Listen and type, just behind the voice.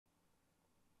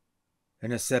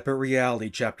In a separate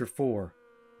reality, Chapter 4,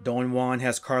 Don Juan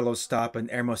has Carlos stop in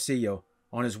Hermosillo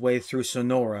on his way through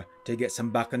Sonora to get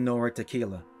some Bacanora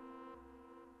tequila.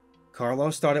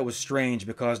 Carlos thought it was strange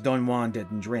because Don Juan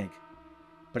didn't drink,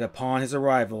 but upon his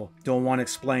arrival, Don Juan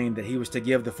explained that he was to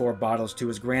give the 4 bottles to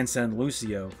his grandson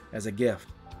Lucio as a gift.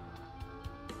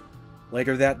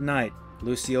 Later that night,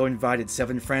 Lucio invited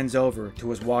 7 friends over to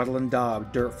his wattle and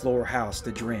daub dirt floor house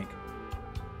to drink.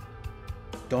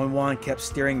 Don Juan kept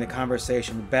steering the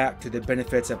conversation back to the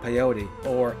benefits of peyote,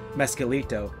 or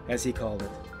mezcalito, as he called it.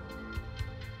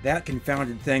 "That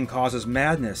confounded thing causes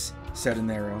madness," said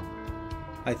Anero.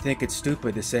 "I think it's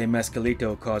stupid to say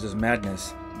mezcalito causes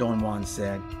madness," Don Juan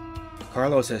said.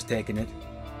 "Carlos has taken it,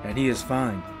 and he is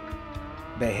fine."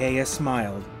 Bahia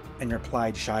smiled and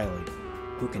replied shyly,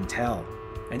 "Who can tell?"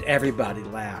 And everybody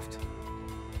laughed.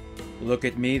 "Look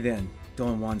at me then,"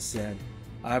 Don Juan said.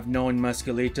 "I've known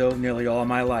mezcalito nearly all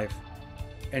my life,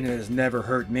 and it has never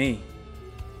hurt me."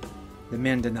 The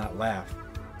men did not laugh.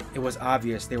 It was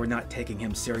obvious they were not taking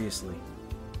him seriously.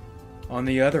 "On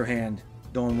the other hand,"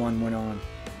 Don Juan went on,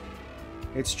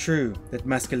 "it's true that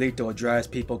mezcalito drives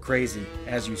people crazy,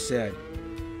 as you said,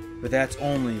 but that's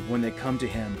only when they come to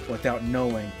him without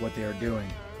knowing what they are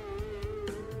doing."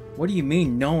 "What do you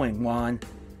mean knowing, Juan?"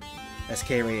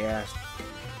 Esquire asked.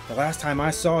 "The last time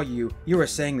I saw you, you were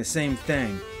saying the same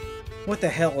thing. What the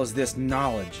hell is this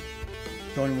knowledge?"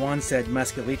 Don Juan said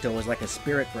mezcalito is like a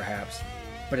spirit perhaps,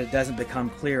 but it doesn't become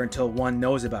clear until one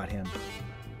knows about him.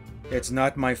 "It's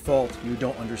not my fault you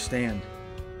don't understand.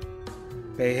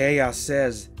 Bahia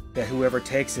says that whoever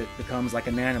takes it becomes like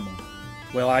an animal.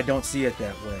 Well, I don't see it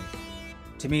that way.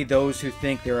 To me, those who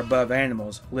think they're above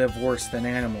animals live worse than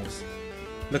animals.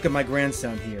 Look at my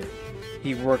grandson here.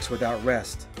 He works without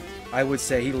rest. I would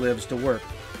say he lives to work,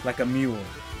 like a mule.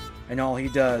 And all he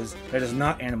does that is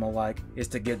not animal-like is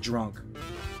to get drunk."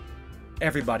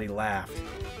 Everybody laughed.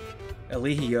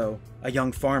 Eligio, a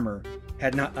young farmer,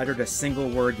 had not uttered a single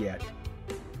word yet.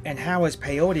 "And how is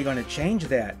peyote going to change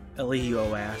that?"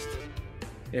 Eligio asked.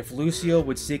 "If Lucio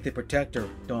would seek the protector,"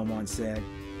 Don Juan said,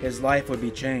 "his life would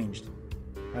be changed.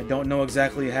 I don't know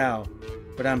exactly how,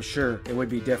 but I'm sure it would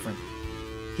be different."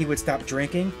 "He would stop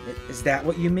drinking? Is that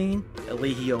what you mean?"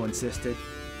 Eligio insisted.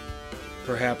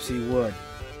 "Perhaps he would.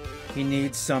 He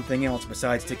needs something else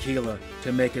besides tequila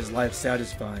to make his life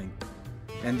satisfying.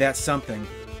 And that something,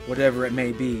 whatever it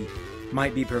may be,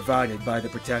 might be provided by the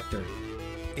protector.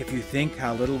 If you think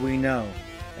how little we know,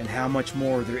 and how much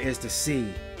more there is to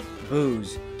see,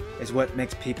 booze is what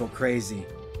makes people crazy.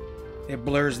 It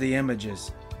blurs the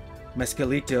images.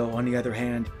 Mezcalito, on the other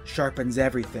hand, sharpens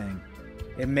everything.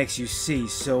 It makes you see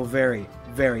so very,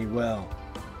 very well."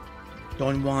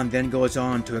 Don Juan then goes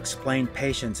on to explain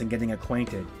patience in getting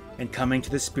acquainted, and coming to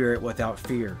the spirit without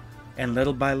fear, and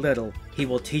little by little he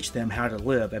will teach them how to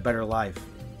live a better life.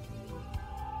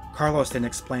 Carlos then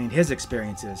explained his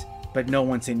experiences, but no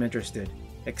one seemed interested,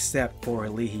 except for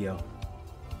Eligio.